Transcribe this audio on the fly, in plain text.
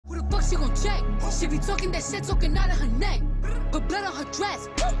what she gon' check. She be talking that shit, talking out of her neck. Put blood on her dress.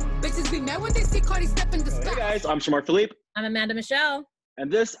 Bitches be mad when they see Cardi step in the sky. Hey guys, I'm Shamar Philippe. I'm Amanda Michelle. And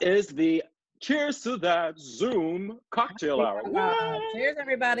this is the Cheers to That Zoom cocktail hour. Cheers,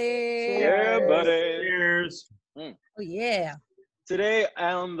 everybody. Yeah, buddy. Cheers. Oh, yeah. Today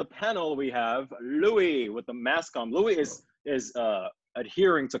on the panel, we have Louis with the mask on. Louis is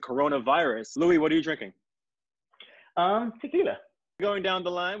adhering to coronavirus. Louis, what are you drinking? Tequila. Going down the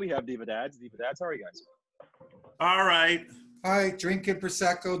line, we have Diva Dads. Diva Dads, how are you guys? All right. Hi, drinking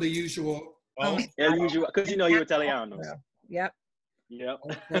Prosecco, the usual. Oh, As usual, because you know you're Italianos. Yep. Yep.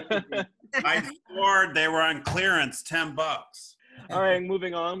 I scored they were on clearance, $10. All right,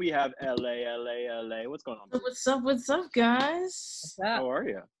 moving on, we have LA. What's going on? What's up, guys? What's up? How are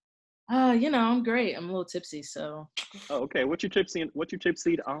you? I'm great. I'm a little tipsy, so. Oh, okay. What you tipsy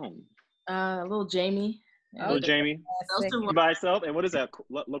on? A little Jamie. Oh, Jamie. Nelson By itself? And what is that?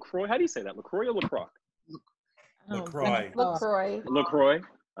 LaCroix? How do you say that? LaCroix or LaCroix? LaCroix. LaCroix.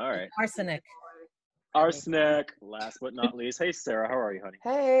 All right. Arsenic. Last but not least. Hey, Sarah. How are you, honey?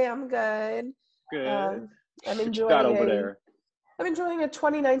 Hey, I'm good. Good. I'm What you enjoying. got over there? I'm enjoying a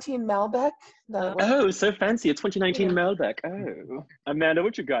 2019 Malbec. Oh, so fancy. A 2019 Malbec. Oh. Amanda,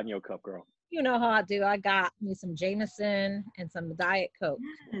 what you got in your cup, girl? You know how I do. I got me some Jameson and some Diet Coke.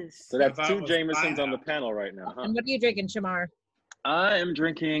 So that's If I two was Jamesons on the fine. panel right now, huh? And what are you drinking, Shamar? I am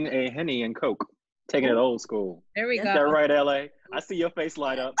drinking a Henny and Coke. Taking it old school. There we Is go. that right, LA? I see your face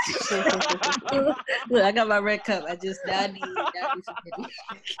light up. Look, I got my red cup. I need some pity.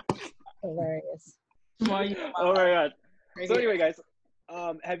 Hilarious. Oh my God. So anyway, guys,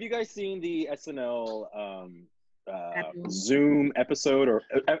 have you guys seen the SNL Zoom episode or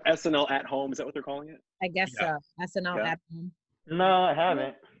SNL at home? Is that what they're calling it? I guess Yeah. so. SNL Yeah. at home. No, I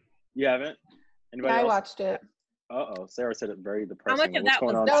haven't. You haven't? Anybody I else? watched it. Uh-oh, Sarah said it very depressing. much of What's that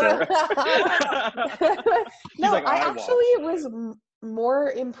going on, was- Sarah? No, like, I I actually was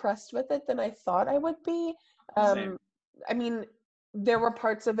more impressed with it than I thought I would be. Same. I mean, there were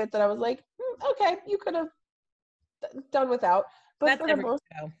parts of it that I was like, okay, you could have done without. But That's for the every most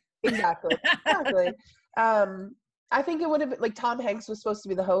show. exactly. I think it would have been like Tom Hanks was supposed to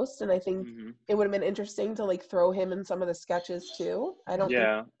be the host, and I think Mhm. it would have been interesting to like throw him in some of the sketches too. I don't think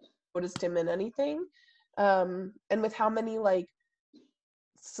Yeah. I noticed him in anything. And with how many like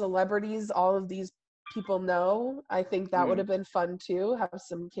celebrities all of these people know, I think that would have been fun too. Have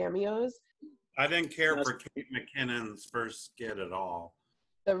some cameos. I didn't care for Kate McKinnon's first skit at all.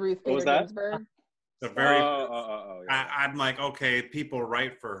 The Ruth What was Bader that? Ginsburg. The very Yeah. I'm like, okay, people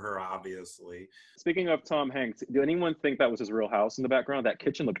write for her, obviously. Speaking of Tom Hanks, do anyone think that was his real house in the background? That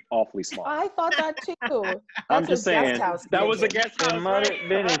kitchen looked awfully small. I thought that too. I'm That's just his guest saying, house that was a kitchen. guest house. It might right? have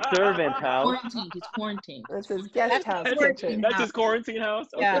been his servant's house. Quarantine. He's quarantined. That's his guest house That's kitchen. his quarantine house?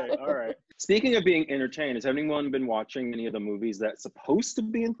 Okay, Yeah. all right. Speaking of being entertained, has anyone been watching any of the movies that's supposed to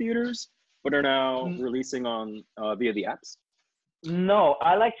be in theaters, but are now releasing on via the apps? No,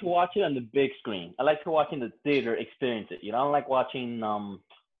 I like to watch it on the big screen. I like to watch in the theater, experience it. You know, I don't like watching. I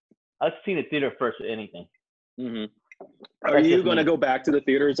like to see the theater first with anything. Mm-hmm. Are That's you just going to me. go back to the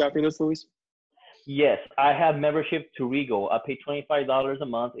theaters after this, Luis? Yes, I have membership to Regal. I pay $25 a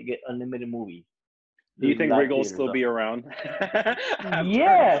month to get unlimited movies. Do you think Live Regal will theaters, still so. be around?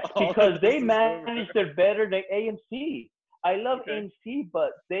 Yes, All because of they this is manage it better than AMC. I love Okay. AMC,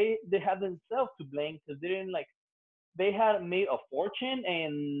 but they have themselves to blame because they didn't like. They had made a fortune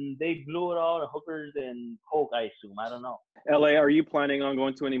and they blew it all on hookers and coke. I assume. I don't know. LA, are you planning on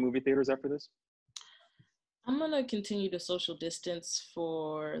going to any movie theaters after this? I'm going to continue to social distance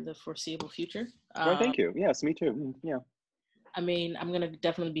for the foreseeable future. Oh, thank you. Yes, me too. Yeah. I mean, I'm going to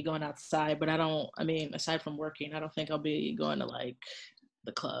definitely be going outside, but aside from working, I don't think I'll be going to like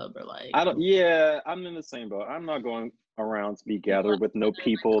the club or like. I'm in the same boat. I'm not going around to be gathered with no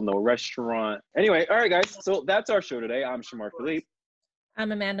people, no restaurant. Anyway, all right, guys. So that's our show today. I'm Shamar Philippe.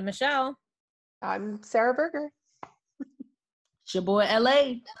 I'm Amanda Michelle. I'm Sarah Berger. It's your boy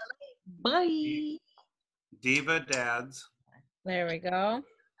LA. Bye. Diva Dads. There we go.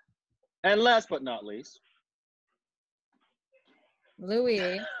 And last but not least,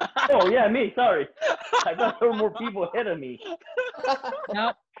 Louis. Oh yeah, me. Sorry, I thought there were more people ahead of me.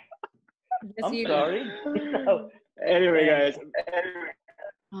 Nope. Just I'm you. sorry. anyway, guys,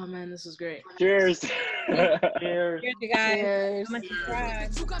 Oh man, this is great. cheers. Cheers. Cheers, you guys. Cheers. How much you try?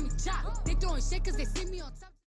 You got me chopped. They throwing shit 'cause they see me on top.